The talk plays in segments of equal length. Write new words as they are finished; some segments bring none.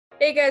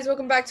Hey guys,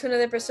 welcome back to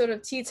another episode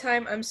of Tea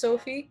Time. I'm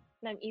Sophie.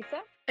 And I'm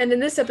Isa. And in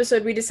this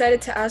episode, we decided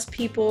to ask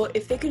people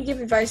if they could give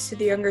advice to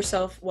the younger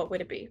self, what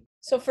would it be?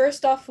 So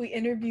first off, we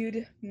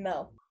interviewed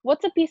Mel.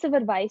 What's a piece of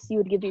advice you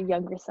would give your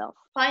younger self?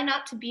 Probably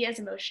not to be as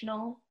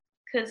emotional,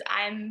 because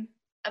I'm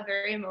a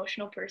very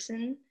emotional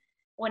person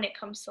when it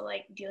comes to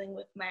like dealing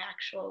with my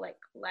actual like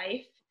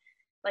life,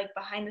 like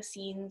behind the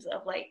scenes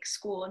of like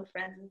school and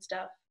friends and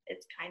stuff.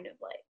 It's kind of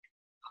like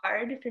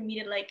hard for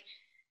me to like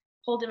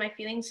hold in my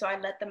feelings, so I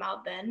let them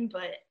out then,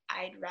 but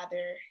I'd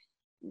rather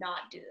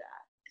not do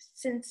that.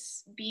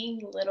 Since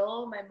being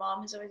little, my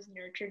mom has always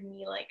nurtured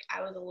me like I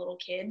was a little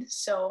kid.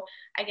 So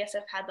I guess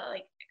I've had that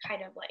like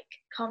kind of like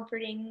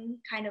comforting,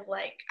 kind of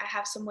like I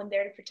have someone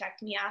there to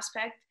protect me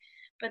aspect.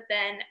 But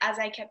then as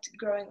I kept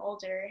growing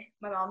older,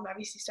 my mom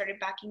obviously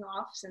started backing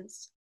off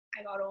since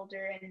I got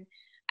older and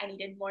I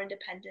needed more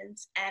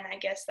independence. And I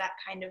guess that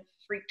kind of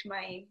freaked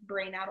my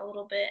brain out a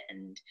little bit,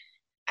 and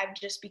I've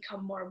just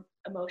become more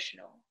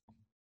emotional.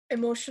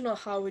 Emotional,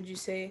 how would you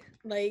say?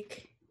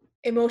 Like,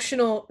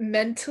 emotional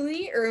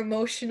mentally or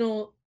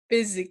emotional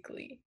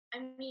physically? I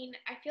mean,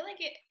 I feel like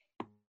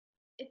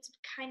it's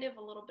kind of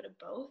a little bit of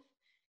both,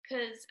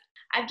 because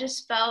I've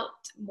just felt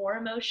more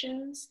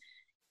emotions,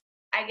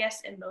 I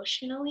guess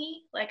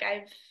emotionally. Like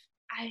I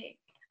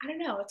don't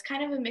know, it's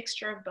kind of a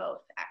mixture of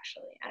both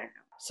actually. I don't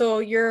know. So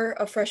you're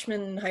a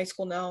freshman in high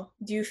school now.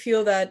 Do you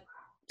feel that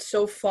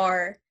so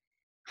far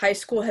high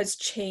school has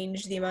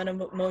changed the amount of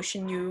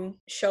emotion you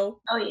show?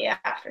 Oh yeah,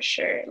 for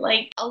sure.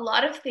 Like a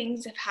lot of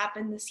things have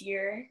happened this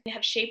year that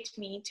have shaped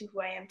me to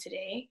who I am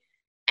today.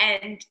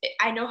 And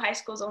I know high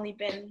school's only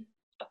been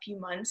a few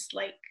months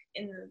like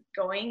in the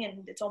going,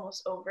 and it's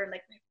almost over,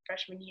 like my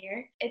freshman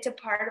year. It's a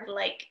part of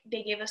like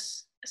they gave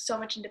us so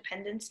much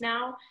independence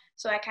now,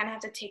 so I kind of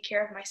have to take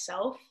care of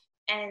myself,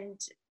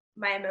 and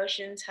my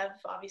emotions have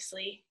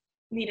obviously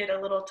needed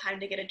a little time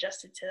to get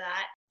adjusted to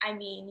that. I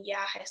mean,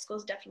 yeah, high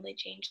school's definitely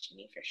changed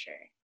me for sure.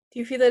 Do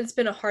you feel that it's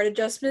been a hard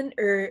adjustment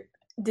or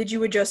did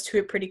you adjust to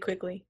it pretty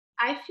quickly?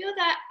 I feel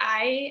that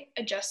I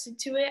adjusted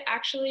to it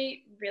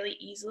actually really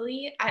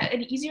easily,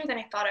 and easier than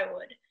I thought I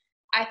would.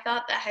 I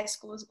thought that high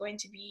school was going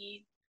to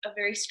be a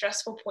very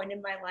stressful point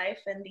in my life,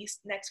 and these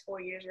next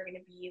 4 years were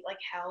going to be like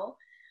hell.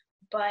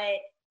 But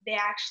they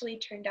actually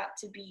turned out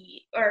to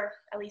be, or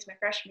at least my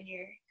freshman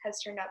year has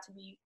turned out to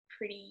be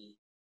pretty,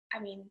 I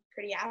mean,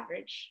 pretty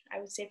average. I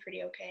would say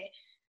pretty okay.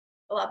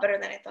 A lot better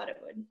than I thought it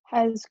would.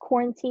 Has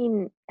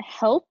quarantine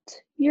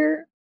helped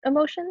your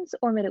emotions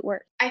or made it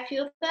worse? I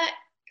feel that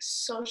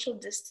social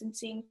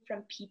distancing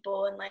from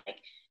people and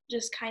like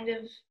just kind of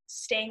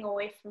staying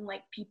away from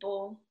like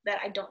people that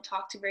I don't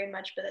talk to very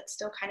much but that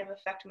still kind of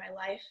affect my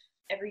life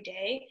every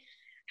day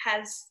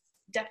has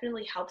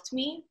definitely helped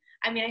me.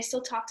 I mean, I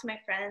still talk to my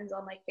friends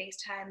on like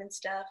FaceTime and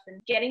stuff,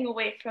 and getting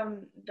away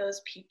from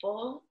those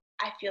people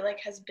I feel like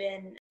has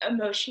been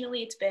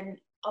emotionally, it's been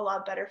a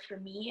lot better for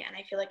me, and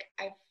I feel like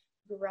I've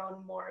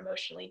grown more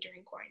emotionally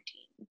during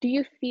quarantine. Do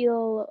you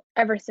feel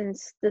ever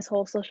since this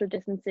whole social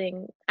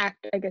distancing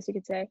act, I guess you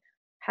could say,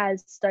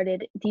 has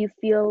started, do you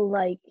feel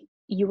like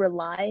you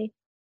rely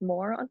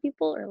more on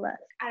people or less?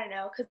 I don't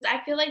know, because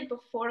I feel like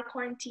before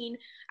quarantine,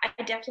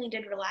 I definitely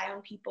did rely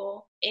on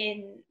people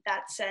in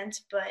that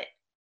sense, but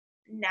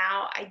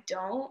now I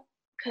don't,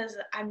 because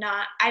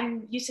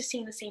I'm used to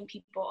seeing the same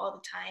people all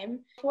the time.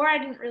 Before, I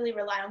didn't really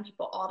rely on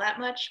people all that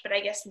much, but I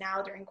guess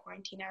now during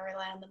quarantine, I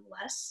rely on them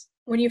less.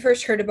 When you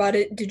first heard about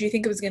it, did you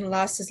think it was going to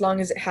last as long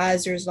as it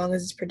has or as long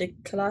as it's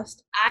predicted to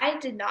last? I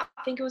did not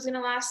think it was going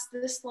to last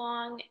this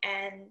long,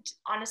 and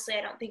honestly,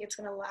 I don't think it's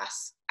going to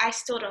last. I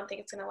still don't think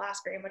it's going to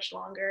last very much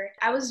longer.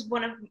 I was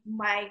one of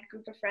my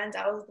group of friends,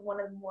 I was one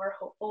of the more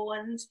hopeful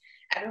ones.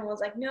 Everyone was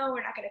like, no,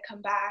 we're not going to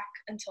come back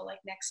until like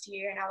next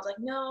year. And I was like,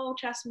 no,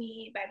 trust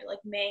me, by like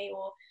May,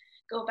 we'll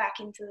go back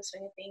into the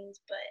swing of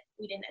things, but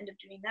we didn't end up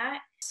doing that.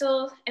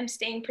 Still am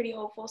staying pretty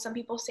hopeful. Some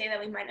people say that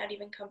we might not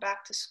even come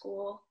back to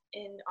school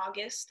in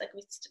August, like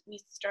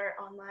we start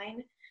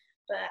online,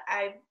 but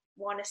I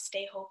want to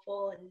stay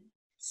hopeful and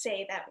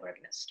say that we're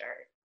going to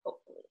start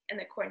hopefully and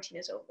the quarantine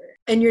is over.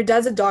 And your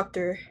dad's a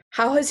doctor.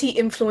 How has he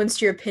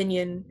influenced your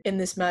opinion in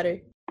this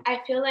matter? I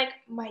feel like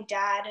my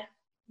dad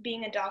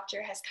being a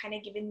doctor has kind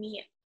of given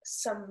me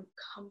some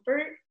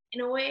comfort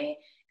in a way,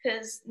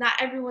 because not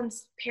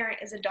everyone's parent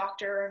is a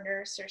doctor or a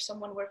nurse or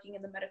someone working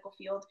in the medical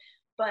field,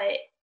 but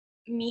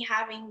me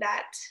having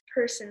that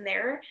person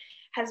there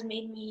has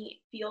made me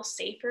feel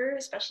safer,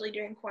 especially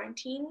during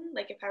quarantine.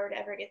 Like if I were to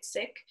ever get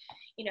sick,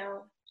 you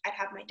know, I'd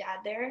have my dad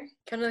there.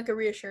 Kind of like a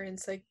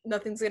reassurance, like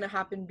nothing's going to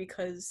happen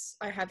because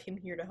I have him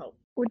here to help.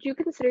 Would you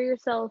consider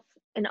yourself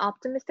an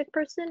optimistic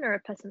person or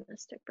a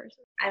pessimistic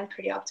person? I'm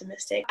pretty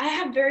optimistic. I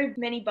have very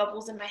many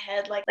bubbles in my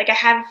head. Like I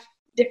have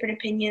different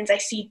opinions. I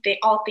see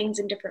all things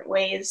in different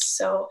ways.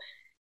 So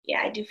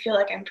yeah, I do feel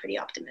like I'm pretty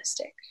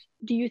optimistic.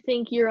 Do you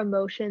think your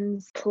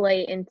emotions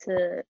play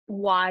into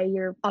why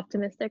you're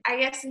optimistic? I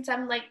guess since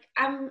I'm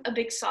a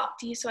big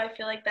softie, so I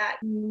feel like that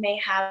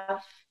may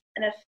have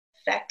an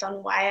effect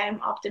on why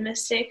I'm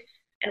optimistic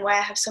and why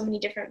I have so many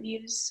different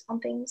views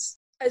on things.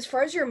 As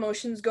far as your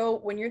emotions go,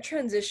 when you're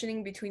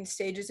transitioning between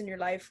stages in your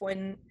life,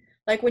 when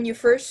you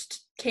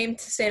first came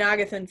to St.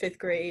 Agatha in 5th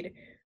grade,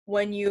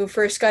 when you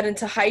first got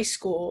into high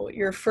school,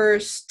 your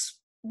first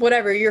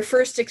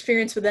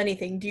experience with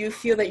anything, do you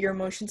feel that your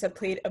emotions have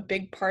played a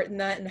big part in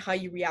that and how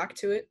you react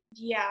to it?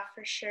 Yeah,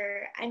 for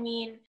sure. I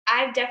mean,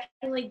 I've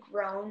definitely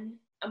grown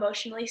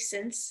emotionally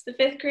since the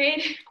 5th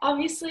grade,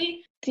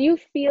 obviously. Do you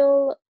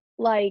feel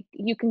like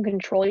you can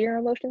control your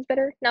emotions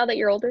better now that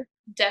you're older?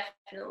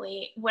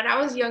 Definitely. When I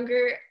was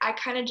younger, I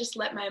kind of just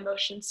let my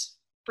emotions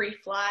free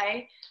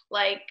fly.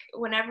 Like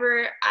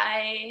whenever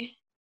I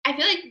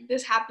feel like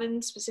this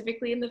happened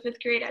specifically in the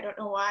 5th grade. I don't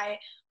know why,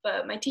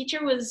 but my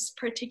teacher was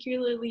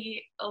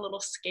particularly a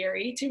little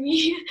scary to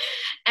me.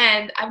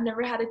 And I've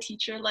never had a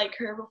teacher like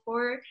her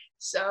before.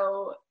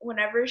 So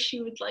whenever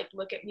she would like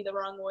look at me the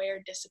wrong way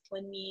or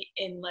discipline me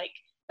in like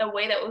a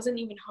way that wasn't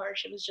even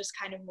harsh, it was just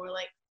kind of more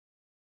like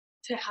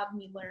to have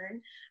me learn.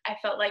 I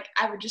felt like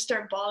I would just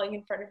start bawling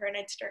in front of her and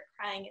I'd start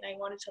crying and I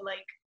wanted to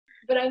like,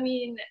 but I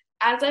mean,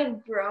 as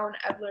I've grown,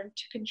 I've learned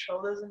to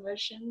control those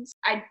emotions.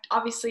 I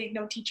obviously,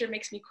 no teacher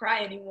makes me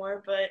cry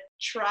anymore, but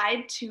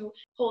tried to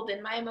hold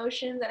in my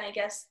emotions. And I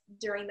guess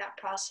during that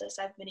process,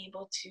 I've been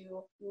able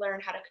to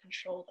learn how to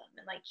control them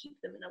and like keep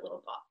them in a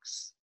little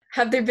box.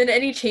 Have there been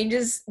any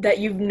changes that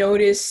you've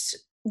noticed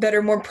that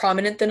are more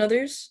prominent than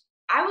others?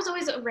 I was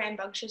always a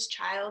rambunctious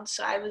child,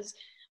 so I was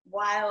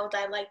wild.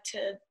 I liked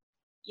to,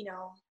 you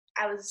know,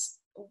 I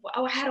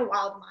had a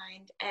wild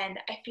mind. And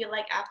I feel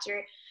like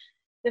after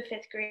the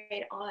 5th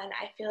grade on,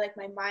 I feel like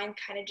my mind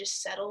kind of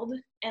just settled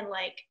and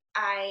like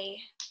I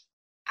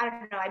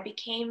don't know, I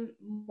became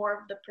more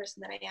of the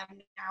person that I am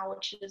now,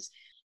 which is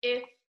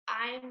if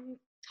I'm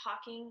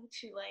talking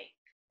to like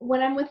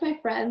when I'm with my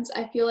friends,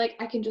 I feel like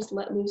I can just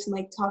let loose and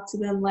like talk to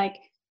them like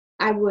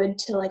I would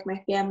to like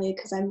my family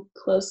because I'm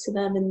close to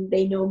them and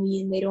they know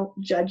me and they don't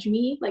judge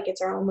me. Like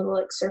it's our own little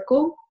like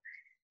circle.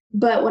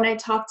 But when I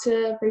talk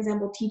to, for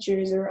example,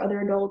 teachers or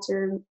other adults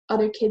or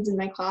other kids in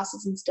my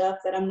classes and stuff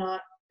that I'm not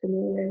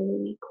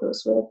familiarly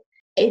close with,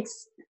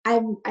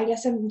 I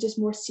guess I'm just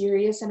more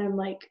serious and I'm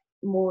like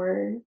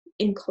more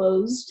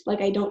enclosed.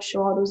 Like I don't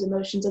show all those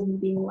emotions of me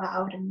being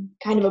loud and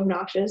kind of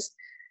obnoxious.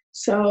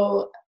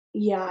 So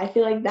yeah, I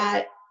feel like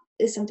that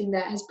is something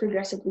that has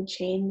progressively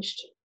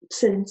changed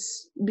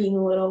since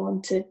being little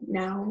into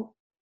now.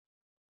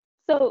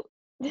 So,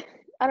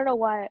 I don't know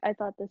why I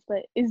thought this,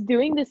 but is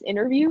doing this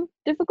interview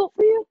difficult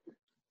for you?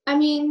 I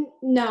mean,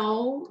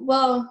 no.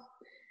 Well,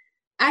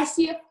 I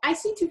see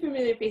two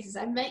familiar faces.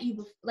 I've met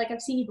you,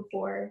 I've seen you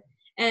before,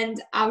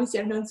 and obviously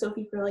I've known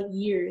Sophie for like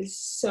years.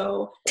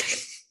 So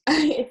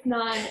it's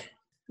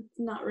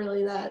not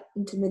really that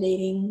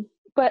intimidating.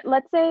 But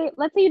let's say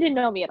you didn't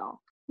know me at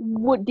all.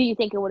 Do you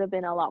think it would have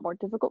been a lot more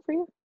difficult for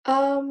you?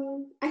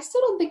 I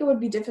still don't think it would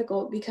be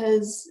difficult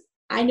because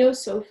I know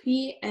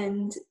Sophie,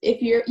 and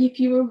if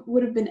you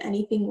would have been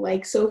anything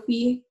like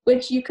Sophie,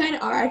 which you kind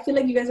of are, I feel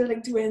like you guys are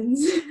like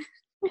twins.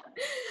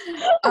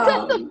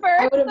 That's the I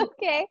first. would have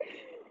Okay.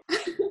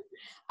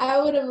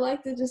 I would have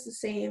liked it just the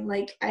same.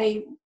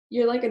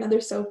 You're like another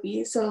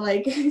Sophie, so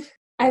like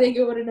I think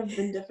it wouldn't have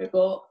been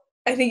difficult.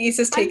 I think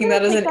Issa's I'm taking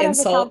gonna that as take an that as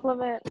a insult.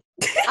 compliment.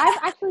 I've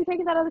actually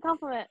taken that as a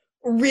compliment.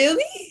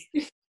 Really?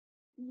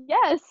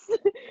 Yes,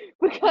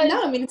 because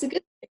No, I mean it's a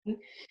good thing.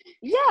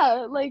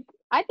 yeah, like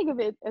I think of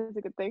it as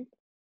a good thing.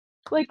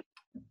 Like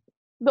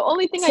the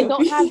only thing I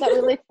don't Sophie. have that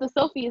relates to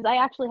Sophie is I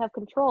actually have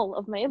control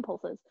of my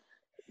impulses.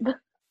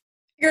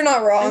 You're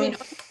not wrong. I mean,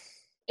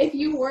 if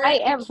you weren't I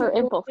a am her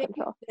cute impulse boy,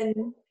 control.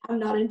 then I'm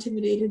not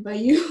intimidated by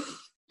you,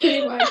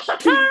 pretty much.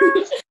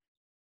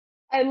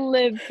 I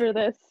live for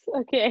this.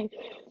 Okay.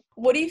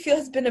 What do you feel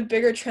has been a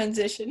bigger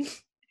transition?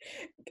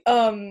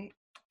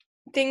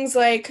 Things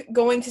like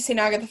going to St.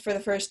 Agatha for the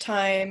first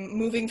time,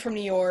 moving from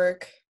New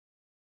York,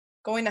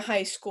 going to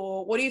high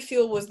school. What do you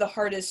feel was the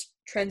hardest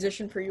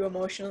transition for you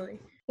emotionally?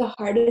 The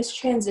hardest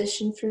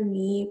transition for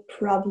me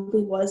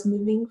probably was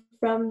moving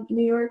from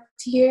New York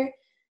to here,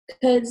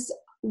 because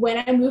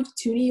when I moved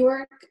to New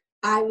York,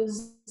 I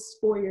was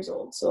 4 years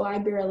old, so I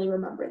barely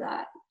remember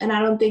that. And I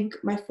don't think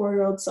my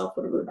 4-year-old self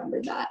would have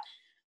remembered that.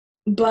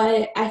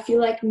 But I feel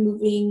like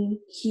moving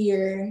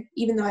here,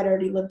 even though I'd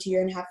already lived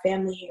here and have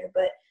family here,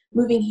 but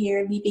moving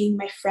here, leaving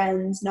my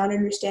friends, not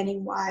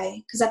understanding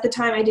why, because at the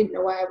time I didn't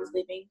know why I was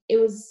leaving. It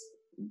was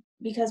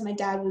because my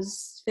dad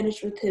was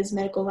finished with his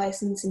medical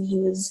license and he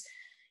was,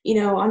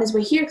 on his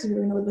way here because we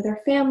were going to live with our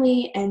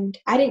family. And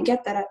I didn't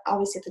get that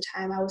obviously at the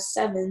time. I was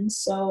 7,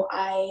 so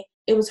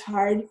it was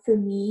hard for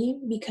me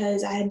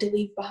because I had to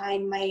leave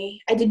behind I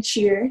did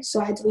cheer,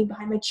 so I had to leave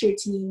behind my cheer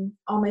team,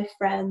 all my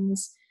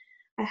friends.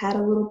 I had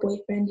a little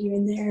boyfriend here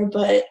and there,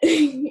 but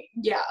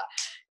yeah,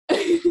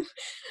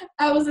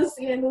 I was a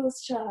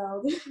scandalous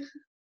child.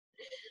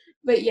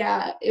 But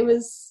yeah, it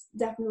was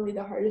definitely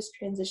the hardest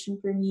transition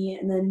for me.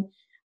 And then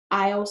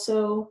I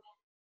also,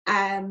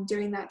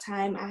 during that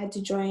time, I had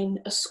to join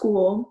a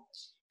school,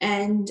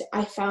 and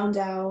I found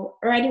out,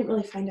 or I didn't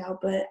really find out,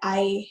 but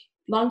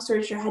long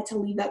story short, I had to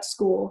leave that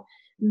school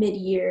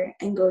mid-year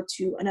and go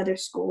to another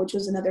school, which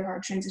was another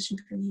hard transition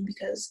for me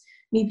because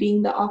me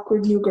being the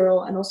awkward new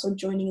girl and also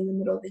joining in the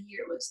middle of the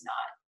year was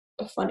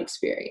not a fun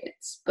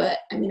experience. But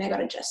I mean, I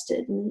got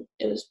adjusted and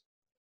it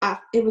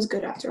was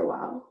good after a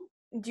while.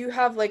 Do you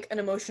have like an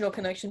emotional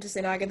connection to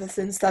St. Agatha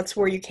since that's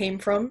where you came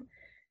from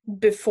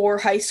before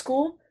high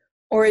school?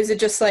 Or is it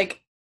just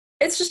like,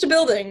 it's just a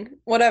building,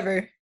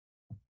 whatever?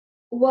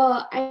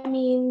 Well, I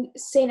mean,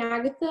 St.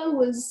 Agatha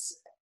was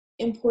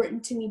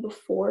important to me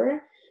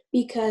before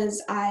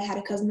because I had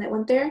a cousin that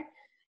went there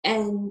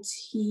and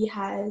he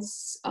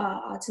has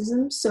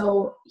autism.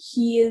 So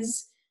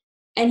he's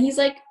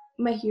like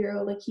my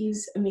hero. Like,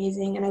 he's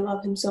amazing and I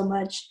love him so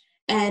much.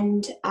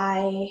 And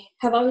I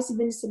have obviously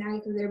been to St.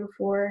 Agatha there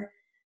before,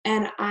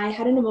 and I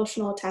had an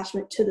emotional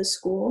attachment to the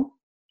school.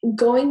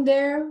 Going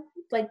there,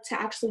 like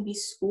to actually be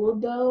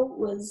schooled though,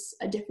 was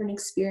a different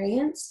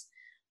experience.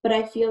 But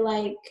I feel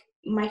like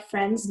my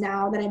friends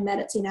now that I met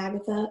at St.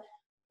 Agatha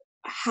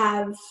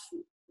have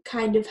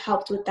kind of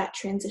helped with that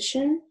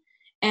transition.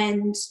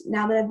 And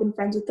now that I've been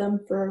friends with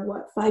them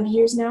for 5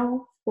 years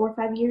now, 4 or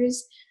 5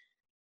 years,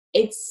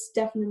 it's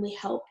definitely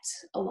helped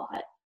a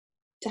lot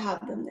to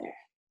have them there.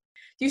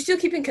 Do you still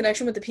keep in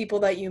connection with the people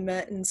that you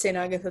met in St.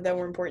 Agatha that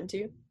were important to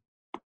you?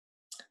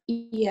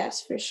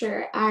 Yes, for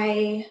sure.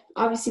 I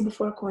obviously,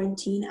 before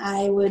quarantine,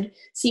 I would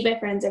see my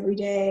friends every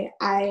day.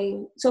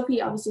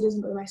 Sophie obviously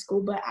doesn't go to my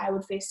school, but I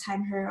would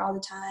FaceTime her all the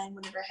time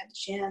whenever I had the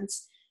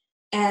chance.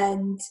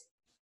 And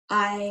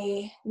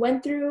I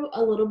went through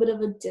a little bit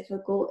of a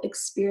difficult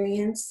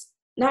experience.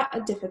 Not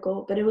a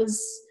difficult, but it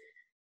was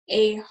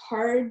a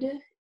hard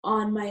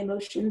on my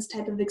emotions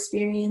type of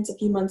experience a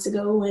few months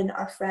ago when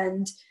our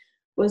friend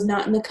was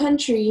not in the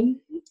country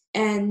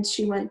and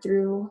she went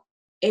through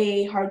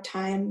a hard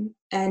time,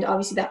 and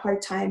obviously that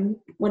hard time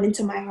went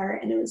into my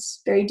heart and it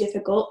was very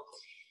difficult.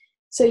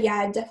 So yeah,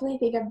 I definitely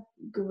think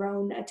I've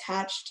grown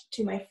attached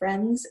to my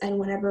friends, and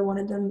whenever one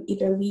of them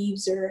either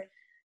leaves or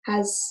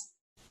has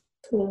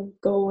to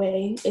go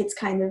away, it's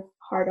kind of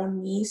hard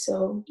on me.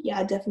 So yeah,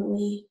 I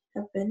definitely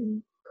have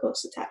been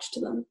close attached to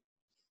them.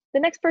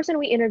 The next person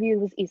we interviewed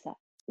was Isa.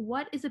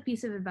 What is a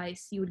piece of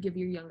advice you would give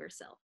your younger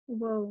self?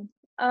 Whoa.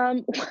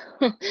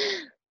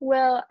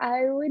 Well,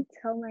 I would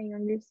tell my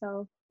younger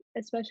self,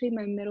 especially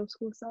my middle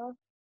school self,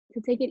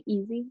 to take it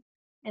easy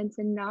and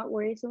to not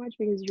worry so much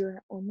because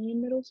you're only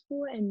in middle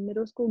school, and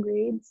middle school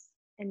grades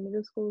and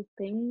middle school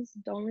things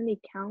don't really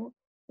count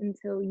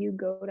until you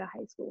go to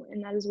high school.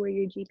 And that is where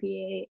your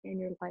GPA and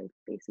your life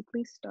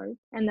basically starts.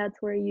 And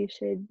that's where you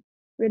should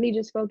really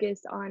just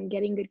focus on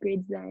getting good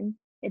grades then.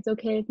 It's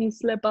okay if you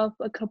slip up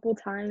a couple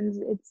times.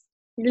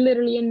 You're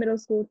literally in middle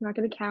school. It's not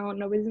going to count.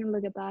 Nobody's going to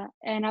look at that.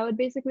 And I would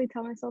basically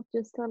tell myself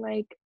just to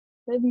like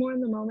live more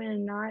in the moment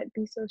and not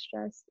be so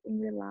stressed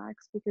and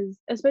relax, because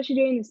especially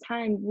during this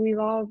time, we've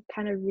all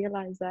kind of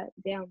realized that,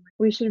 damn,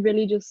 we should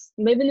really just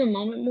live in the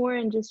moment more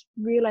and just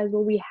realize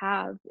what we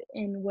have.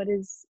 And what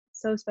is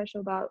so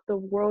special about the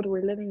world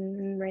we're living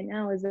in right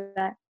now is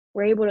that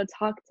we're able to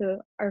talk to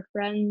our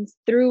friends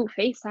through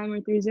FaceTime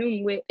or through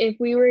Zoom. If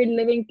we were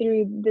living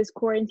through this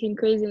quarantine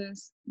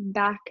craziness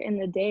back in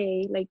the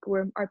day, like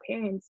where our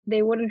parents,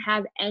 they wouldn't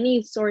have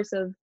any source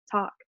of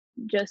talk,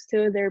 just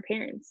to their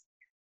parents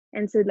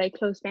and to like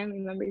close family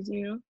members,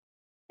 you know?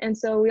 And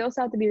so we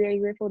also have to be very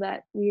grateful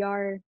that we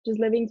are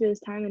just living through this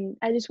time. And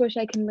I just wish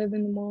I can live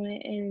in the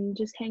moment and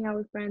just hang out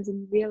with friends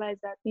and realize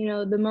that, you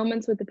know, the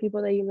moments with the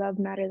people that you love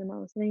matter the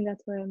most. I think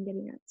that's where I'm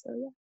getting at. So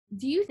yeah.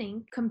 Do you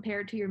think,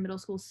 compared to your middle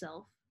school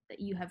self, that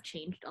you have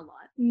changed a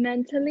lot?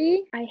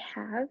 Mentally, I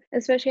have.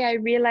 Especially, I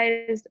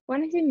realized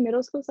when I say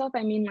middle school self,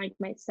 I mean like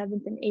my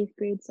 7th and 8th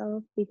grade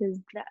self, because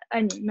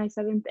I mean my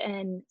 7th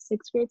and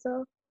 6th grade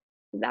self,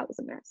 that was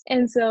a mess.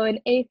 And so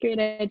in 8th grade,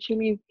 I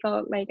truly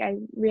felt like I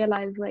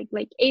realized like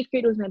 8th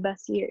grade was my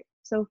best year.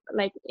 So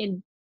like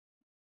in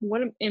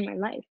my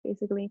life,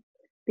 basically,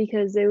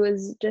 because it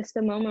was just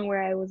a moment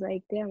where I was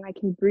like, damn, I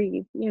can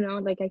breathe, you know,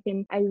 like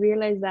I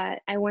realized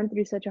that I went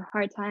through such a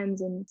hard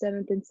times in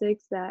 7th and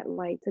 6th that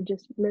like to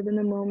just live in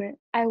the moment.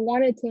 I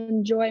wanted to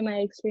enjoy my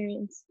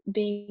experience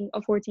being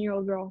a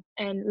 14-year-old girl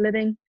and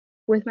living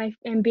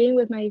and being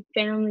with my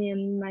family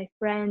and my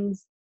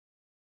friends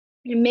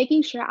and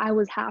making sure I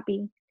was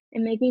happy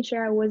and making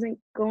sure I wasn't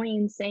going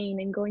insane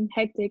and going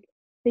hectic,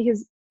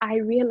 because I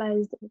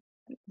realized,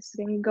 this is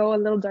going to go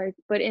a little dark,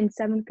 but in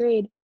 7th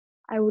grade,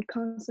 I would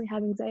constantly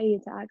have anxiety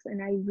attacks,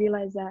 and I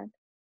realized that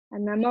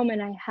at that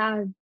moment I've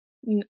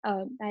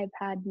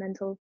had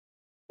mental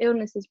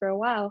illnesses for a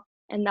while,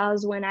 and that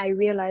was when I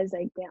realized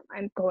like, damn,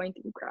 I'm going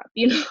through crap,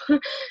 you know.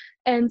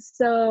 And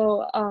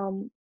so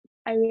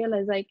I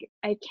realized like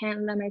I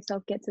can't let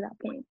myself get to that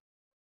point,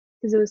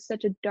 because it was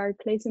such a dark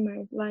place in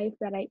my life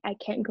that I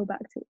can't go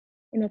back to.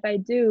 And if I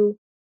do,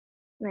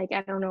 like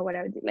I don't know what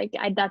I would do. Like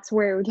that's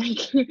where it would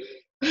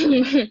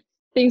like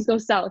things go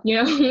south,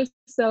 you know?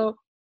 So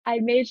I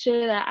made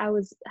sure that I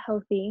was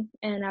healthy,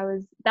 and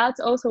that's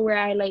also where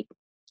I like,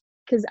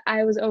 because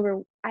I've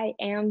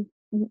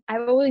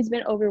always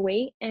been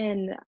overweight,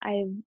 and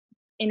in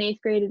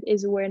 8th grade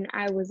is when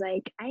I was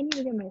like, I need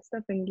to get my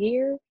stuff in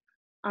gear.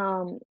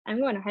 I'm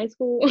going to high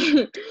school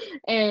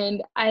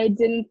and I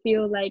didn't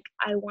feel like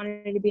I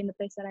wanted to be in the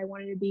place that I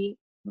wanted to be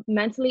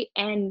mentally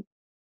and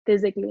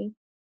physically.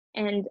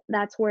 And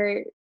that's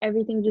where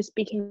everything just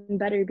became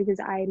better because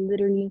I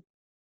literally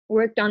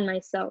worked on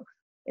myself,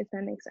 if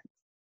that makes sense.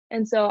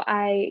 And so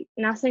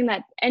not saying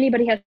that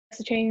anybody has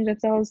to change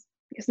themselves,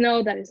 because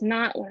no, that is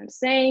not what I'm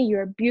saying.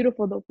 You're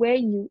beautiful the way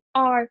you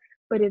are.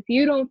 But if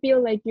you don't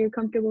feel like you're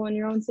comfortable in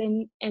your own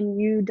skin and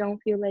you don't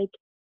feel like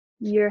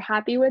you're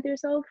happy with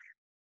yourself,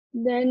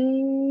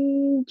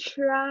 then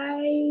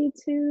try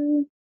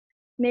to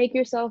make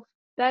yourself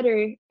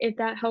better if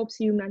that helps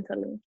you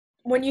mentally.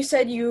 When you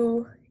said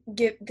you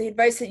give the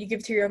advice that you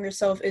give to your younger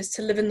self is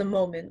to live in the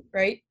moment,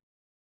 right?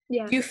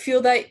 Yeah, Do you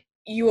feel that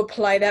you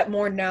apply that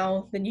more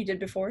now than you did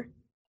before?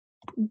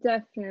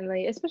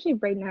 definitely, especially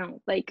right now.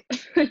 Like,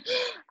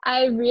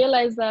 I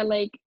realize that,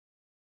 like,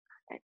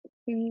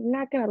 I'm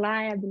not gonna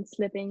lie, I've been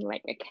slipping.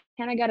 Like, I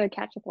kind of gotta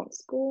catch up on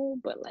school,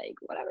 but like,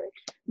 whatever.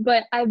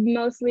 But I've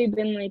mostly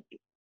been like,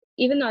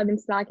 even though I've been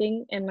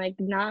slacking and like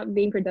not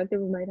being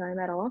productive with my time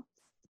at all,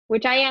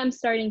 which I am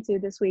starting to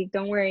this week.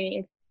 Don't worry,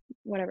 if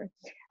whatever.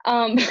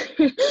 Um,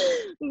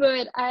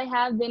 but I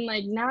have been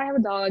like, now I have a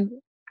dog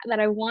that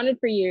I wanted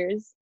for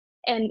years,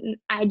 and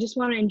I just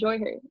want to enjoy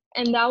her.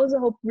 And that was the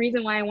whole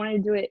reason why I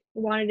wanted to do it.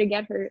 Wanted to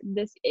get her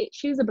this.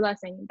 She's a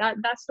blessing.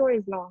 That story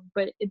is long,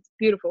 but it's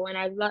beautiful, and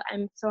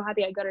I'm so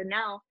happy I got her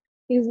now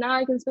because now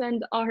I can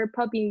spend all her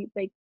puppy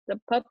like the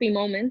puppy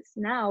moments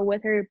now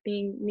with her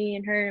being me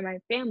and her and my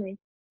family,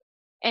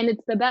 and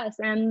it's the best.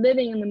 And I'm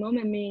living in the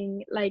moment,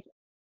 meaning like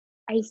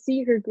I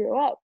see her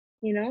grow up,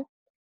 you know?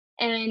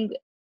 And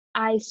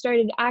I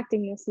started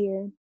acting this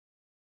year.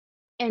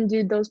 And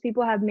dude, those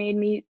people have made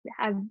me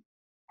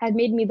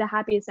the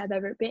happiest I've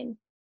ever been.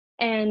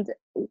 And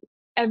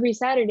every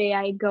Saturday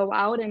I go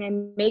out and I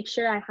make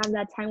sure I have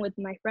that time with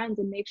my friends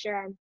and make sure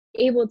I'm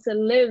able to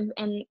live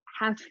and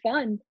have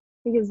fun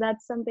because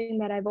that's something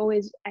that I've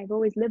always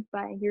lived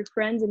by. Your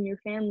friends and your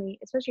family,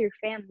 especially your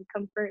family,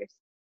 come first.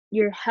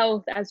 Your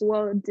health as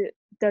well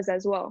does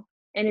as well.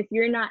 And if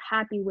you're not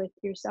happy with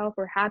yourself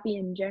or happy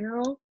in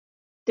general,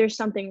 there's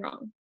something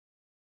wrong.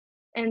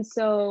 And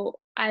so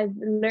I've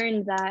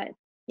learned that,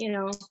 you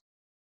know,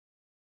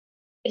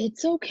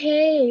 it's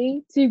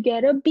okay to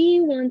get a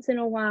B once in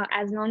a while,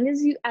 as long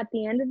as you at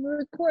the end of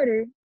the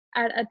quarter,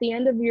 at the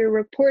end of your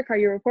report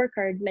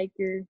card, like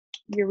your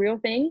real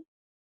thing,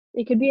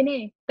 it could be an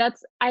A.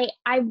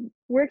 I've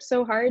worked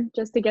so hard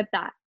just to get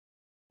that.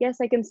 Yes,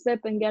 I can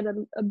slip and get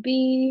a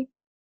B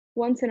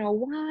once in a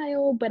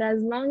while, but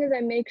as long as I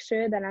make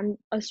sure that I'm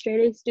a straight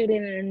A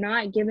student and I'm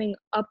not giving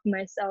up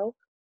myself,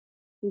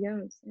 you know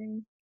what I'm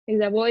saying?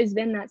 Because I've always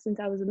been that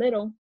since I was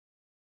little.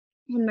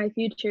 And my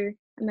future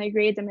and my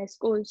grades and my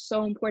school is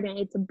so important.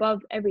 It's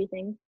above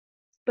everything.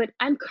 But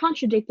I'm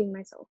contradicting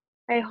myself.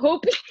 I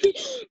hope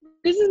this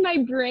is my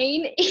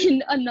brain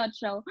in a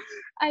nutshell.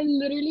 I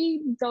literally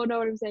don't know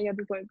what I'm saying at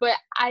the point. But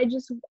I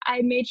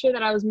made sure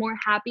that I was more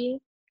happy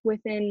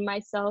within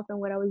myself and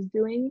what I was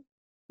doing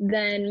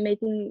than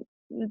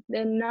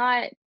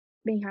not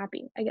being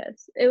happy, I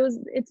guess.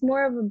 It's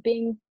more of a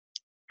being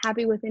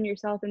happy within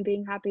yourself and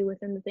being happy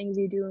within the things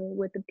you do and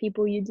with the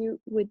people you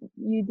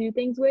do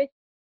things with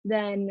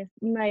than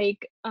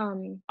like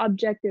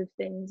objective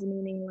things,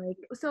 meaning like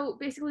So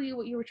basically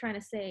what you were trying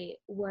to say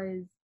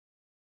was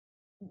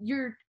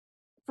you're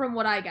from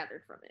what I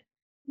gathered from it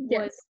was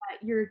yes,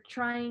 that you're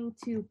trying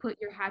to put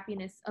your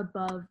happiness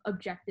above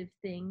objective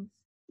things,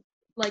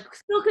 like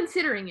still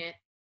considering it,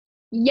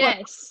 but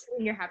yes,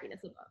 putting your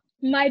happiness above.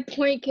 my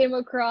point came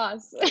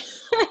across.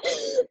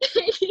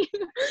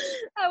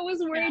 I was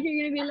worried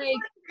you're gonna be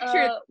like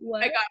Sure,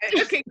 what? I got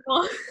it. Okay,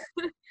 cool.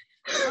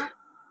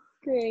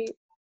 Great.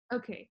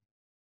 Okay.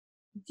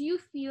 Do you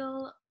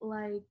feel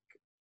like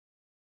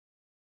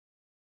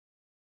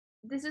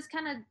this is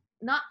kind of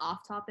not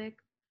off topic,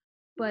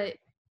 but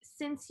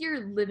since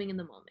you're living in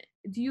the moment,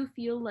 do you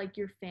feel like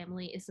your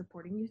family is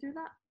supporting you through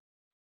that?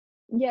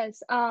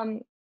 Yes,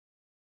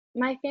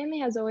 my family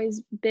has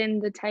always been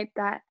the type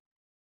that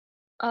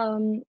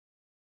um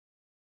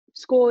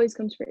school always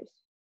comes first.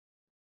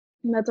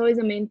 And that's always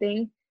the main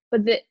thing.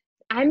 But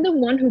I'm the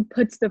one who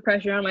puts the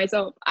pressure on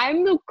myself.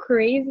 I'm the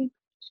crazy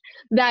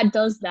that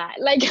does that.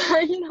 Like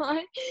I'm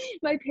not.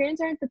 My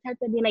parents aren't the type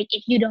that be like,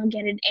 if you don't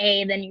get an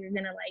A, then you're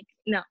gonna like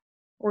no,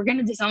 we're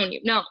gonna disown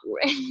you. No,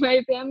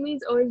 my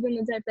family's always been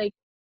the type like,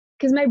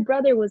 because my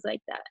brother was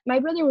like that. My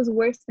brother was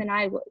worse than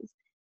I was,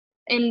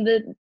 in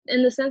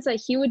the sense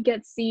that he would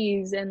get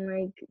C's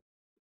and like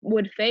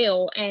would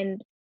fail,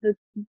 and the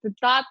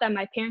thought that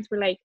my parents were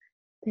like,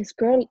 this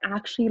girl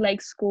actually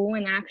likes school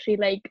and actually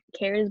like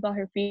cares about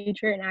her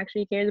future and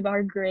actually cares about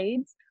her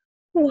grades.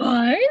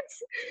 What?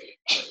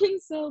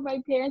 And so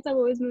my parents have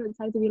always been the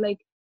type to be like,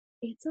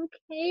 it's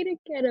okay to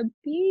get a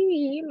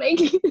B. Like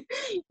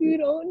you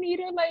don't need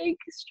to like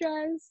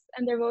stress.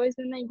 And they've always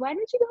been like, why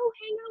don't you go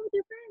hang out with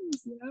your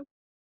friends? You know?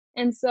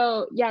 And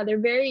so yeah,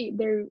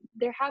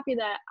 they're happy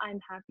that I'm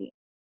happy.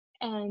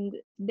 And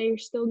they're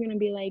still gonna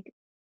be like,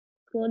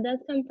 school does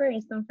come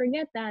first. Don't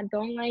forget that.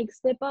 Don't like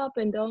slip up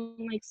and don't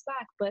like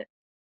slack. But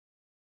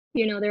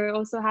they're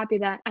also happy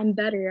that I'm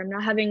better. I'm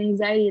not having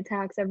anxiety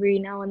attacks every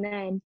now and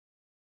then.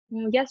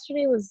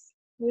 Yesterday was,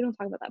 we don't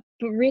talk about that,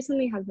 but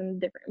recently has been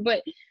different.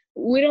 But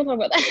we don't talk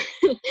about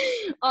that.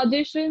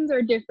 Auditions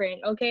are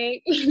different,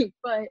 okay?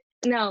 But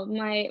no,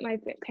 my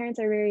parents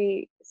are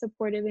very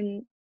supportive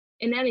in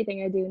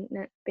anything I do,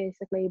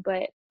 basically.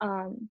 But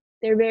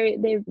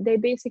they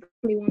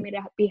basically want me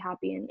to be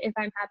happy, and if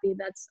I'm happy,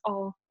 that's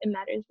all it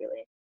matters,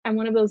 really. I'm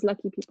one of those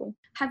lucky people.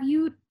 Have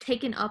you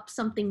taken up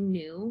something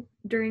new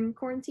during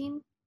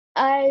quarantine?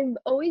 I've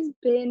always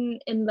been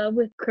in love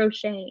with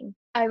crocheting.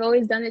 I've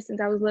always done it since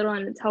I was little,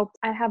 and it's helped.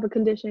 I have a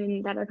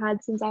condition that I've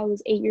had since I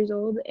was 8 years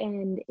old,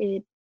 and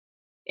it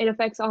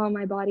affects all of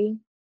my body.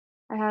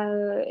 I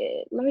have,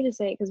 let me just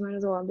say it because mine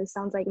as well. This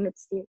sounds like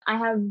Mitzi. I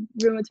have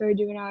rheumatoid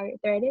juvenile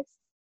arthritis,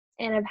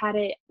 and I've had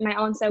it. My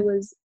onset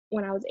was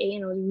when I was 8,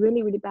 and it was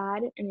really, really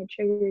bad, and it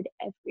triggered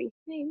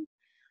everything.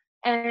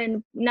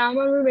 And now I'm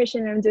on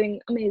remission, and I'm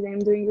doing amazing. I'm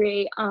doing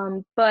great.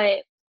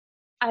 But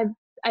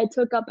I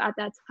took up at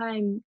that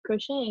time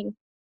crocheting,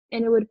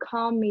 and it would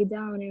calm me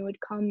down, and it would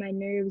calm my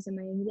nerves and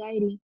my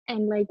anxiety.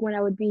 And like when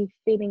I would be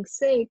feeling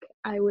sick,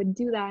 I would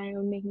do that, and it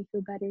would make me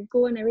feel better.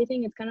 School and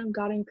everything, it's kind of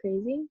gotten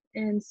crazy.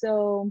 And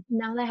so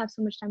now that I have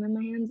so much time in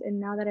my hands, and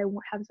now that I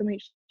have so many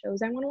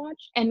shows I want to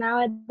watch, and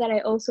now that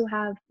I also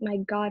have my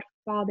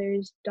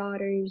godfather's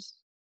daughter's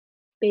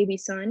baby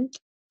son,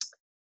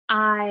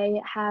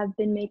 I have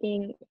been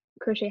making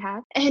crochet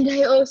hats, and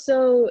I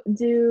also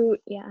do,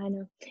 yeah, I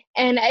know,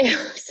 and I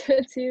also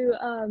do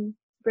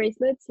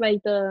bracelets,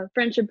 like the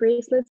friendship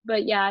bracelets.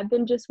 But yeah, I've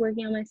been just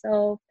working on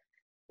myself,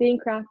 being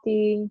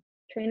crafty,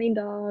 training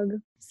dog.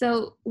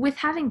 So with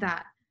having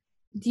that,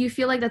 do you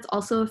feel like that's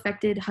also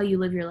affected how you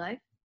live your life?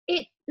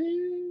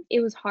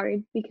 It was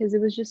hard because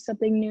it was just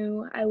something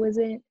new.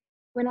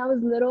 When I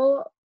was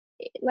little,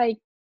 like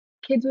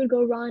kids would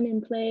go run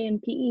and play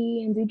and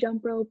PE and do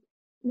jump rope,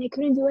 and I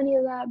couldn't do any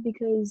of that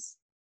because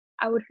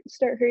I would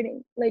start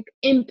hurting. Like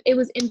it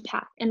was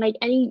impact, and like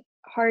any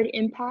hard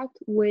impact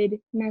would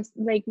mess,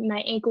 like my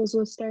ankles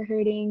would start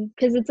hurting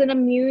because it's an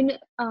immune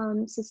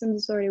system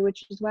disorder,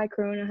 which is why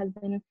Corona has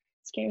been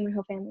scaring my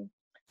whole family.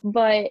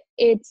 But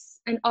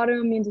it's an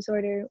autoimmune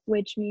disorder,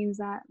 which means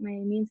that my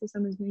immune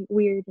system is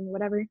weird and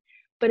whatever.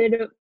 But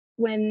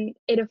when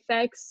it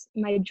affects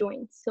my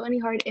joints, so any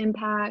hard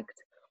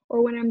impact,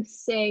 or when I'm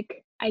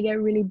sick, I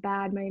get really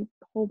bad. My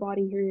whole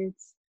body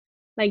hurts.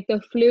 Like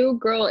the flu,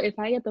 girl, if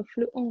I get the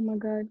flu, oh my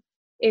God,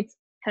 it's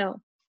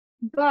hell.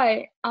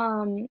 But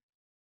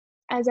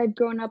as I've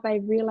grown up, I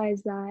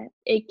realized that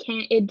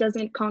it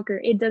doesn't conquer,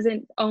 it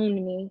doesn't own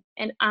me.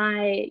 And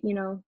I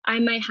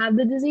might have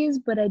the disease,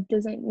 but it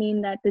doesn't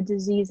mean that the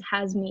disease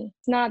has me.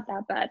 It's not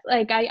that bad.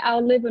 Like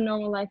I'll live a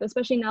normal life,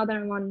 especially now that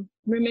I'm on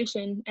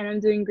remission and I'm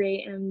doing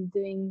great and I'm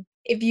doing.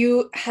 If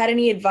you had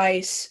any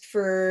advice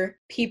for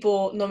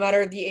people, no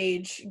matter the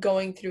age,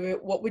 going through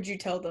it, what would you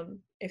tell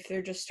them if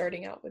they're just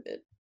starting out with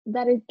it?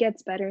 That it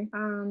gets better.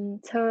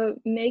 To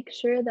make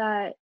sure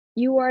that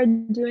you are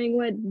doing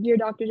what your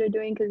doctors are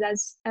doing,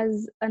 because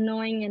as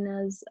annoying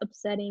and as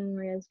upsetting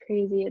or as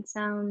crazy it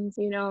sounds,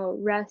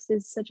 rest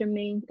is such a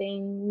main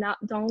thing.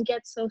 Don't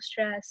get so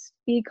stressed.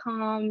 Be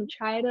calm.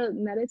 Try to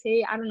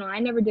meditate. I don't know. I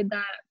never did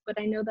that, but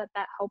I know that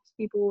helps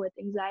people with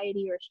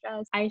anxiety or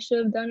stress. I should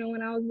have done it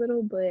when I was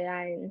little, but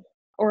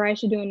I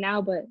should do it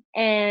now,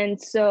 and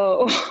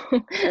so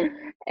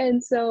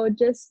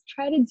just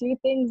try to do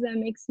things that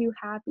makes you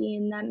happy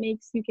and that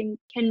makes you can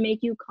make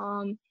you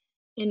calm,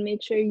 and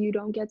make sure you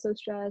don't get so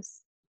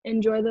stressed.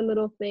 Enjoy the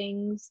little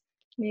things.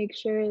 Make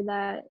sure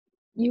that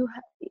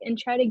and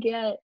try to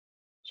get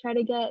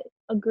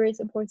a great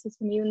support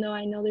system, even though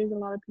I know there's a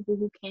lot of people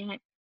who can't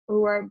or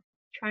who are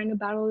trying to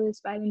battle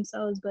this by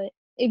themselves. But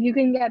if you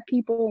can get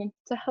people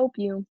to help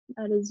you,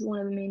 that is one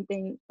of the main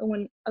things,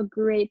 a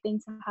great thing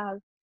to have.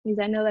 Because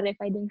I know that if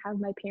I didn't have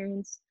my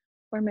parents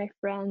or my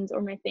friends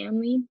or my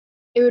family,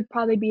 it would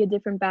probably be a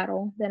different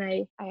battle than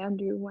I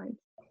underwent.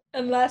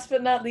 And last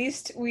but not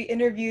least, we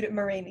interviewed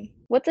Marani.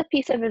 What's a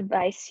piece of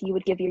advice you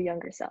would give your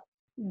younger self?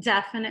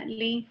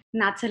 Definitely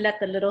not to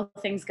let the little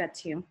things get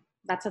to you.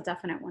 That's a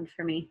definite one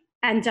for me.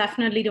 And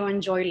definitely to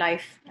enjoy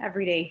life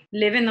every day.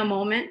 Live in the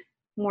moment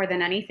more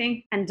than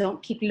anything, and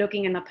don't keep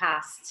looking in the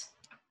past.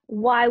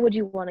 Why would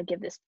you want to give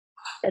this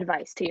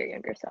advice to your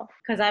younger self?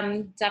 Because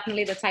I'm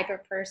definitely the type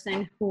of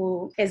person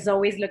who is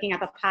always looking at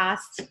the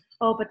past.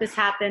 Oh, but this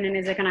happened, and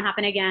is it going to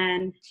happen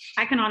again?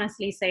 I can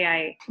honestly say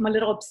I'm a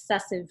little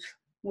obsessive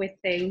with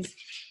things.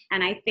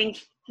 And I think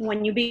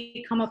when you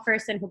become a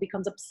person who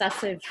becomes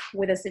obsessive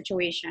with a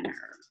situation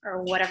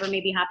or whatever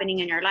may be happening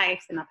in your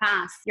life in the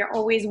past, you're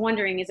always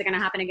wondering, is it going to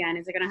happen again?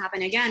 Is it going to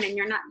happen again? And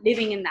you're not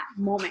living in that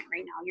moment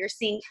right now. You're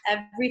seeing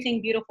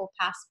everything beautiful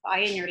pass by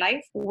in your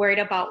life, worried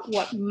about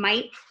what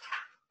might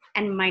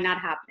and might not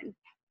happen,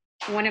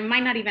 when it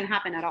might not even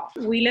happen at all.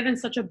 We live in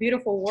such a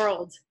beautiful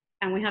world,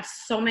 and we have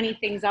so many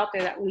things out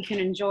there that we can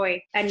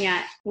enjoy, and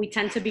yet we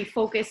tend to be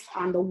focused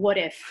on the what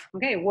if.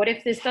 Okay, what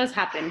if this does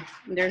happen?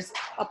 There's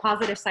a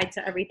positive side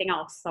to everything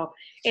else. So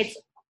it's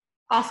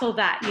also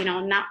that,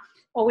 not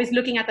always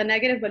looking at the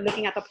negative, but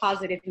looking at the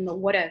positive and the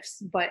what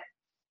ifs, but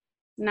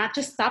not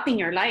just stopping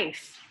your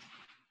life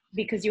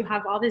because you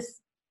have all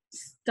this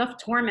stuff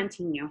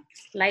tormenting you.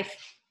 Life,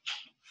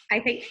 I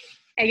think,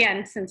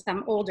 again, since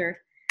I'm older,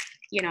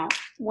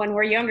 when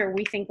we're younger,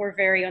 we think we're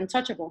very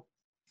untouchable.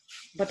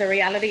 But the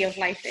reality of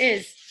life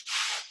is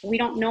we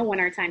don't know when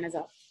our time is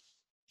up.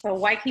 So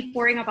why keep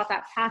worrying about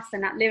that past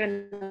and not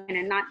living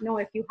and not know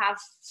if you have a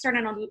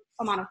certain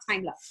amount of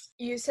time left?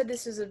 You said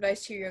this is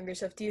advice to your younger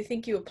self. Do you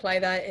think you apply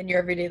that in your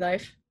everyday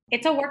life?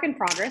 It's a work in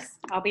progress,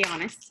 I'll be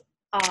honest.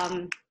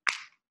 I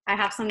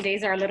have some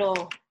days that are a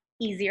little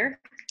easier,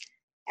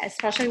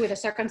 especially with the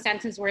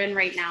circumstances we're in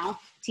right now,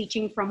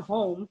 teaching from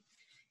home,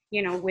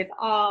 with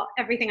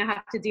everything I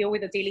have to deal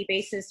with on a daily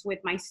basis with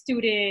my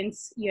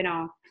students,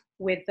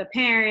 with the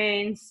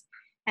parents.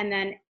 And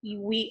then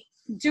we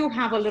do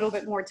have a little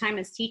bit more time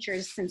as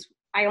teachers since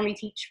I only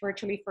teach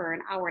virtually for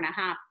an hour and a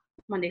half,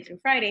 Monday through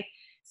Friday.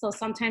 So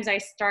sometimes I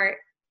start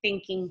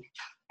thinking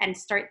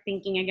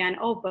again,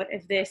 oh, but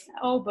if this,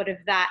 oh, but if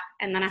that,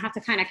 and then I have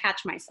to kind of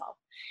catch myself.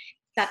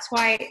 That's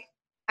why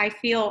I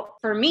feel,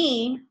 for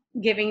me,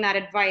 giving that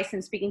advice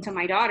and speaking to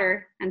my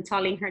daughter and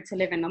telling her to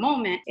live in the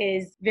moment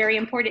is very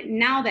important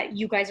now that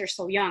you guys are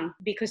so young,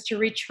 because to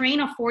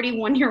retrain a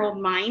 41-year-old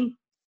mind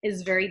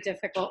is very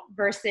difficult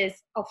versus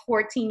a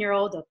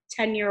 14-year-old, a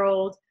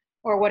 10-year-old,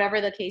 or whatever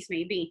the case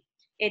may be.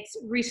 It's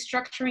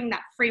restructuring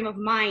that frame of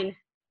mind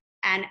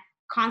and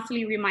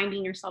constantly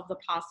reminding yourself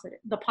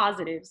the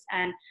positives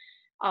and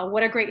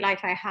what a great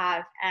life I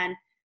have. And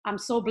I'm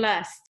so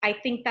blessed. I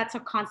think that's a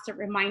constant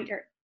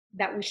reminder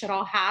that we should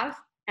all have.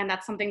 And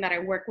that's something that I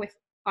work with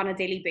on a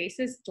daily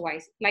basis.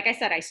 Like I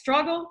said, I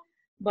struggle,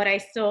 but I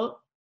still,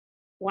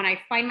 when I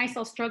find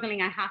myself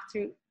struggling, I have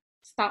to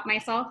stop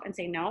myself and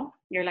say, no,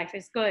 your life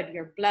is good.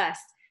 You're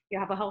blessed. You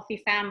have a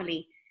healthy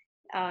family.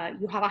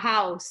 You have a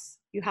house.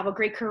 You have a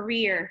great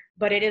career.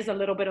 But it is a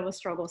little bit of a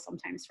struggle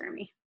sometimes for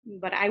me.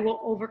 But I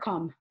will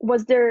overcome.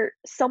 Was there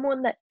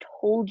someone that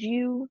told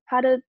you how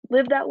to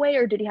live that way,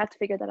 or did you have to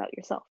figure that out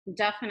yourself?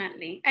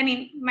 Definitely. I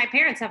mean, my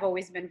parents have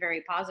always been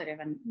very positive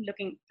and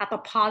looking at the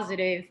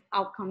positive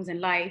outcomes in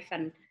life.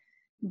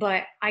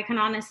 But I can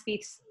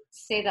honestly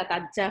say that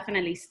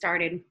definitely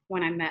started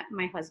when I met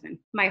my husband.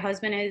 My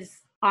husband is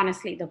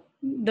honestly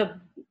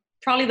the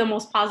probably the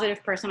most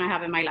positive person I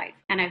have in my life.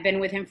 And I've been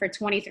with him for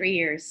 23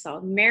 years.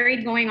 So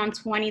married going on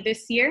 20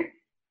 this year.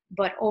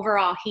 But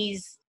overall,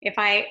 if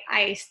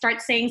I start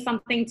saying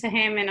something to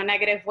him in a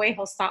negative way,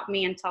 he'll stop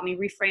me and tell me,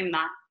 reframe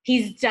that.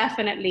 He's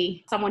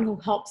definitely someone who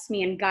helps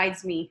me and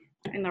guides me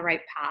in the right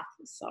path.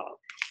 So,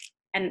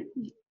 and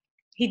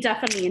he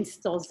definitely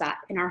instills that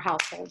in our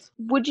household.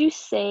 Would you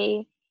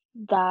say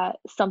that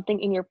something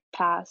in your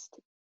past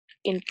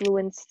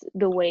influenced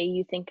the way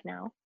you think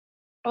now?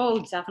 Oh,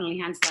 definitely,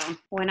 hands down.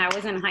 When I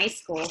was in high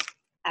school,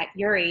 at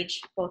your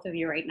age, both of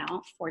you right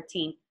now,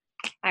 14,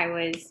 I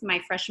was my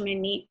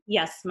freshman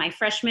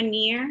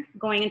year,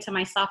 going into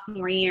my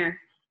sophomore year.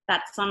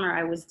 That summer,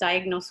 I was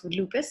diagnosed with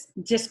lupus,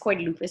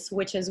 discoid lupus,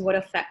 which is what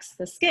affects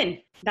the skin.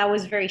 That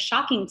was very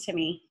shocking to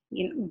me,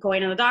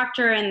 going to the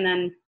doctor and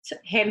then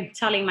him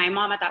telling my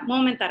mom at that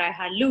moment that I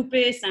had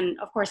lupus. And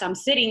of course, I'm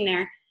sitting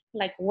there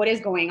like, what is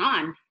going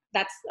on?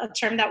 That's a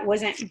term that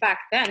wasn't back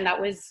then.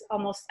 That was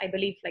almost, I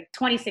believe, like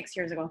 26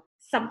 years ago.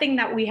 Something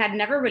that we had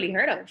never really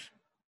heard of.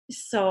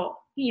 So,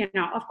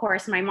 of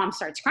course, my mom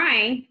starts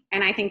crying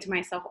and I think to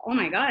myself, oh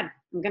my God,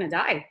 I'm going to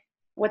die.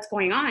 What's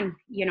going on?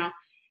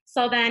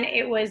 So then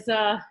it was,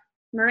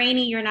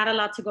 Marini, you're not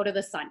allowed to go to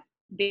the sun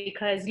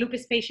because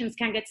lupus patients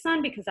can't get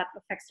sun because that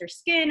affects their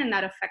skin and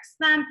that affects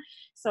them.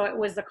 So it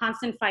was the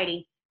constant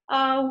fighting.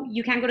 Oh,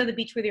 you can't go to the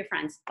beach with your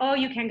friends. Oh,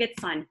 you can't get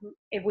sun.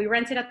 If we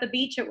rented at the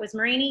beach, it was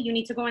Marini, you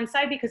need to go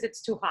inside because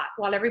it's too hot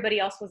while everybody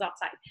else was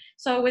outside.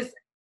 So it was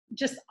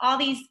just all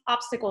these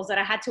obstacles that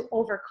I had to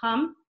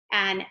overcome.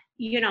 And,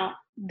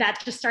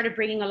 that just started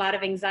bringing a lot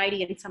of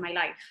anxiety into my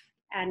life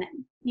and,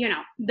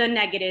 the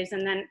negatives.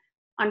 And then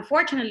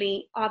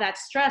unfortunately, all that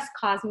stress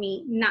caused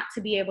me not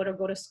to be able to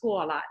go to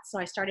school a lot. So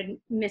I started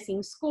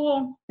missing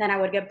school. Then I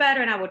would get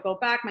better and I would go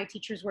back. My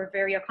teachers were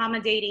very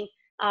accommodating.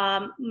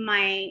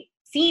 My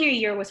senior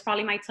year was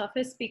probably my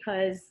toughest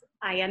because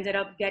I ended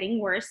up getting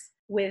worse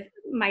with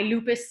my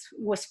lupus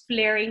was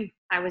flaring.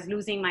 I was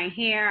losing my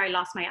hair. I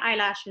lost my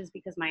eyelashes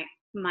because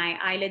my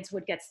eyelids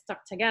would get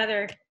stuck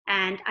together.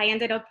 And I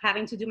ended up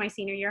having to do my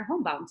senior year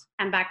homebound.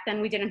 And back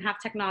then we didn't have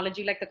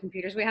technology like the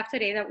computers we have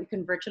today that we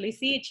can virtually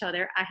see each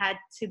other. I had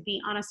to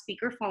be on a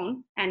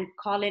speakerphone and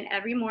call in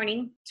every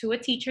morning to a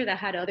teacher that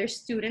had other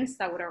students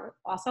that were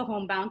also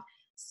homebound.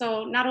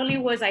 So not only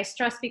was I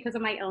stressed because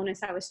of my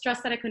illness, I was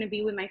stressed that I couldn't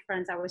be with my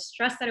friends. I was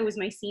stressed that it was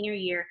my senior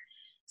year.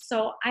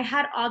 So I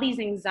had all these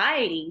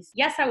anxieties.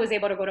 Yes, I was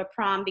able to go to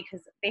prom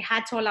because they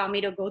had to allow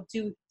me to go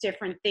do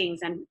different things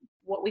and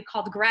what we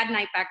called grad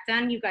night back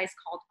then. You guys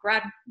called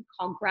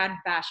grad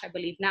bash, I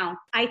believe now.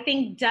 I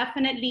think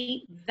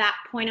definitely that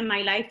point in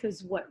my life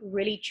is what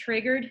really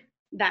triggered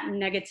that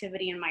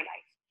negativity in my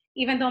life.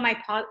 Even though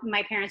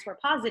my parents were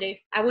positive,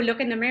 I would look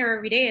in the mirror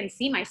every day and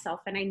see myself,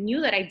 and I knew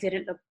that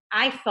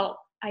I felt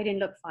I didn't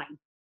look fine.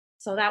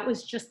 So that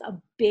was just a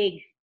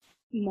big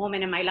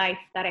moment in my life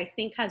that I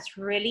think has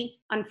really,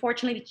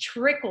 unfortunately,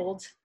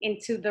 trickled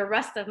into the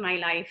rest of my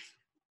life,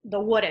 the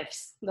what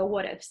ifs.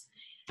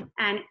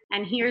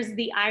 And here's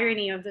the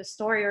irony of the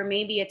story, or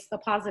maybe it's the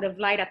positive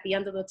light at the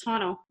end of the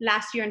tunnel.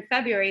 Last year in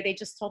February, they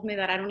just told me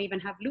that I don't even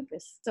have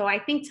lupus. So I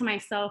think to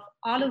myself,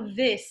 all of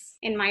this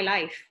in my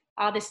life,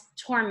 all this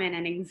torment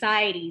and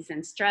anxieties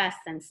and stress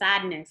and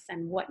sadness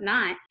and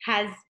whatnot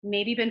has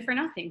maybe been for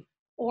nothing.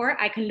 Or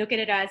I can look at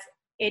it as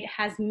it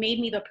has made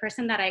me the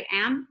person that I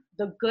am,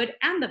 the good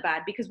and the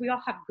bad, because we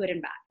all have good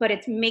and bad. But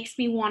it makes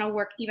me want to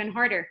work even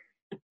harder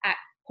at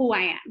who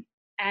I am.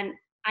 And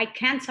I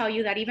can tell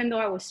you that even though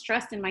I was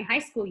stressed in my high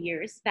school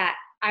years, that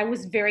I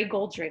was very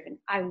goal driven.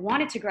 I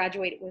wanted to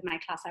graduate with my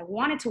class. I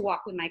wanted to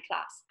walk with my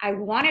class. I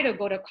wanted to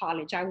go to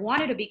college. I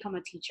wanted to become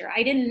a teacher.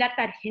 I didn't let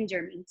that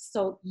hinder me.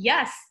 So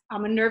yes,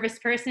 I'm a nervous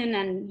person,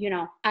 and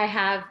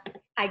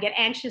I get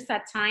anxious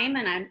at time,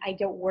 and I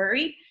get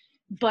worried,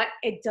 but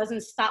it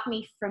doesn't stop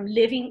me from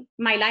living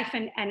my life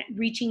and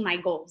reaching my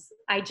goals.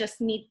 I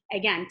just need,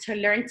 again, to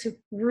learn to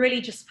really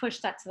just push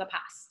that to the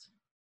past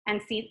and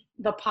see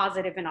the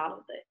positive in all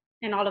of it.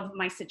 In all of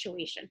my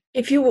situation.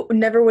 If you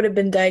never would have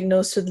been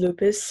diagnosed with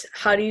lupus,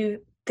 how do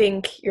you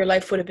think your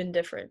life would have been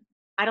different?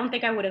 I don't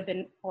think I would have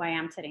been who I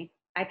am today.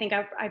 I think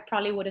I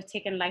probably would have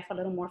taken life a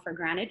little more for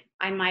granted.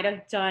 I might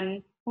have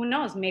done, who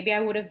knows, maybe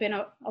I would have been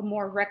a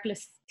more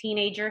reckless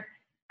teenager.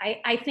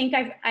 I think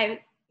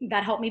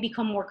that helped me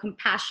become more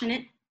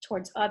compassionate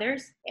towards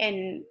others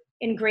and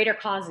in greater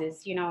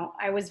causes.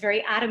 I was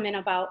very adamant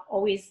about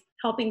always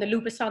helping the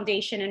Lupus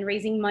Foundation and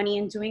raising money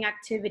and doing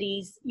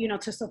activities,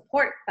 to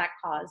support that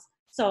cause.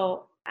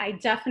 So I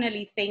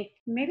definitely think,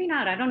 maybe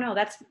not, I don't know.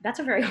 That's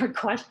a very hard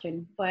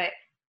question, but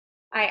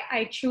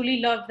I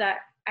truly love that.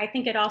 I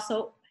think it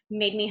also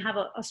made me have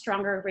a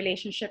stronger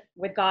relationship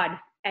with God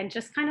and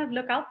just kind of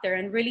look out there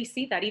and really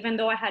see that even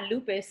though I had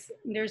lupus,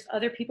 there's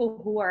other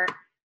people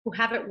who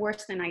have it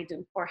worse than I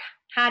do, or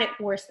had it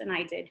worse than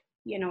I did.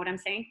 You know what I'm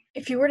saying?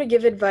 If you were to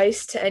give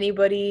advice to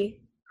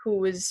anybody who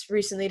was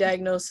recently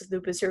diagnosed with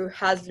lupus or who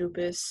has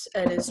lupus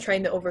and is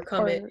trying to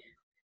overcome it,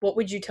 what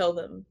would you tell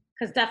them?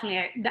 Because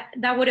definitely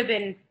that would have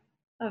been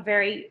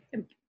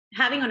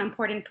having an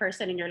important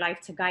person in your life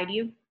to guide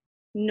you,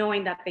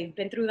 knowing that they've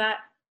been through that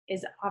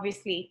is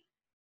obviously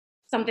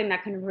something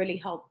that can really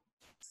help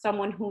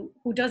someone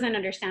who doesn't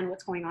understand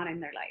what's going on in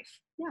their life.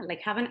 Yeah,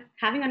 like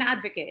having an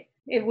advocate.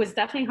 It was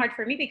definitely hard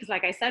for me because,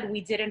 like I said,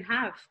 we didn't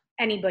have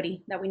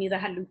anybody that we knew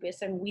that had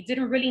lupus, and we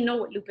didn't really know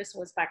what lupus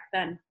was back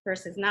then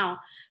versus now.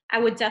 I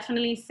would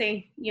definitely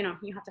say, you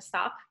have to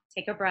stop,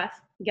 take a breath,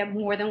 get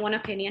more than one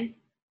opinion,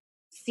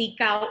 seek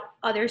out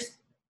others,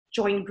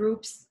 join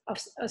groups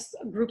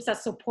that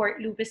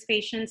support lupus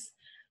patients,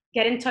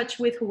 get in touch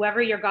with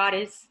whoever your God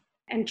is,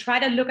 and try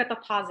to look at the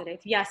positive.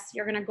 Yes,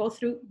 you're going to go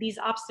through these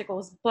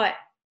obstacles, but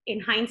in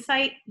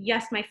hindsight,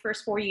 yes, my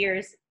first 4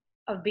 years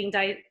of being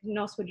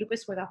diagnosed with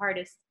lupus were the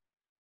hardest.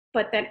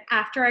 But then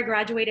after I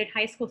graduated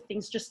high school,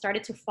 things just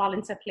started to fall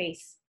into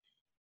place.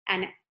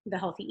 And the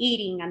healthy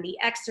eating and the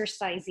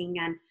exercising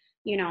and,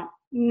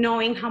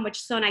 knowing how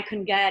much sun I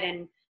can get.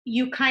 And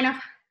you kind of,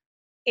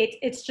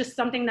 it's just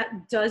something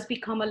that does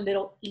become a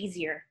little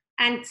easier.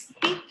 And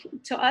speak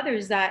to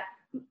others that,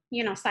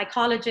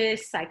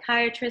 psychologists,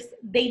 psychiatrists,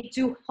 they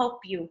do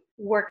help you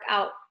work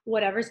out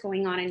whatever's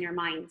going on in your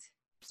mind.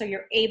 So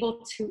you're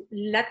able to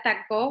let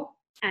that go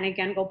and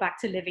again, go back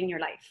to living your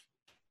life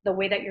the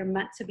way that you're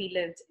meant to be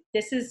lived.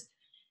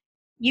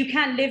 You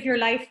can't live your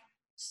life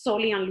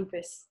solely on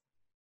lupus,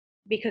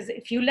 because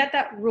if you let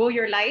that rule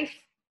your life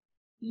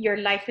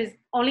is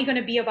only going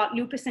to be about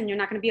lupus and you're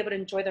not going to be able to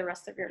enjoy the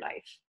rest of your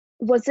life.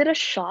 Was it a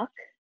shock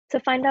to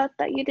find out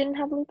that you didn't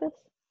have lupus?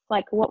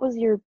 Like, what was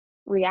your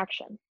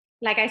reaction?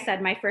 Like I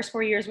said, my first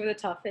 4 years were the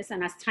toughest,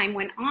 and as time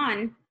went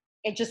on,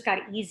 it just got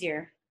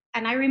easier.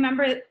 And I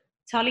remember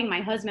telling my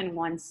husband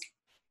once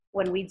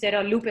when we did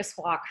a lupus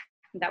walk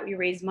that we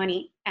raised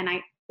money, and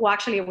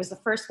actually it was the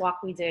first walk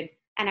we did,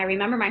 and I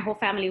remember my whole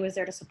family was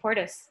there to support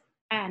us.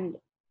 And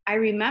I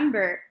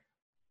remember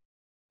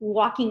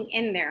walking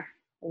in there,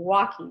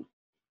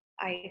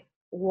 I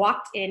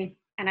walked in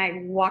and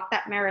I walked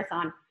that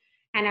marathon.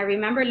 And I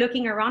remember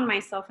looking around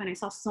myself and I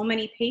saw so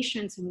many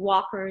patients in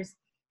walkers,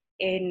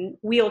 in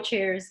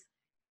wheelchairs.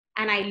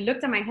 And I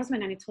looked at my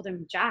husband and I told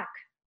him, Jack,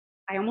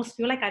 I almost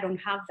feel like I don't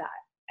have that.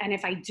 And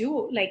if I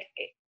do,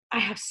 I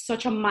have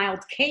such a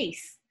mild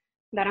case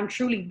that I'm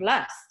truly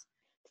blessed.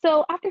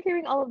 So after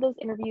hearing all of those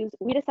interviews,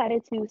 we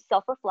decided to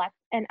self-reflect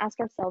and ask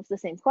ourselves the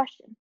same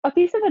question. A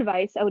piece of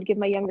advice I would give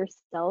my younger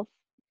self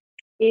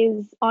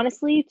is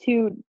honestly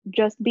to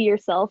just be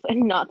yourself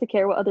and not to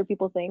care what other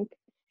people think,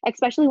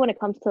 especially when it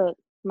comes to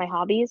my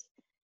hobbies.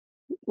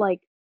 Like,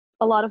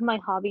 a lot of my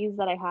hobbies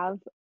that I have,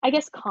 I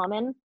guess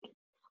common,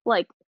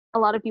 like a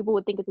lot of people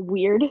would think it's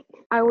weird.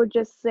 I would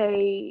just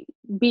say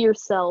be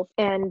yourself,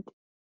 and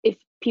if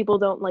people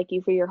don't like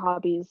you for your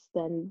hobbies,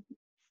 then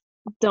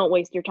don't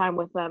waste your time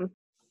with them.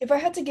 If I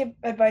had to give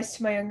advice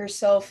to my younger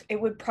self, it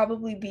would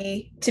probably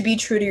be to be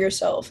true to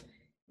yourself,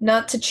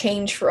 not to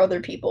change for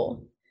other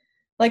people.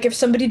 Like if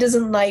somebody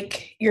doesn't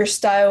like your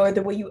style or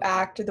the way you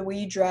act or the way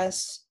you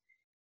dress,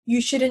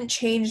 you shouldn't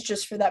change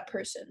just for that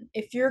person.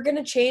 If you're going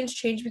to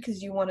change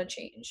because you want to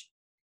change,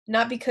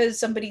 not because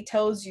somebody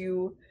tells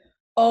you,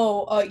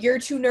 oh, you're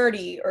too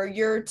nerdy or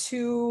you're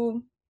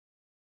too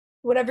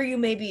whatever you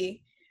may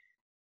be.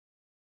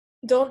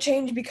 Don't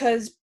change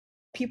because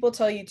people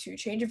tell you to.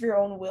 Change of your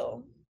own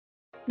will.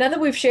 Now that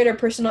we've shared our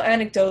personal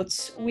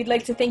anecdotes, we'd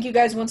like to thank you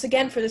guys once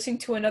again for listening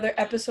to another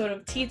episode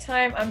of Tea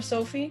Time. I'm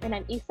Sophie. And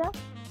I'm Issa.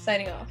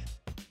 Signing off.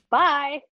 Bye.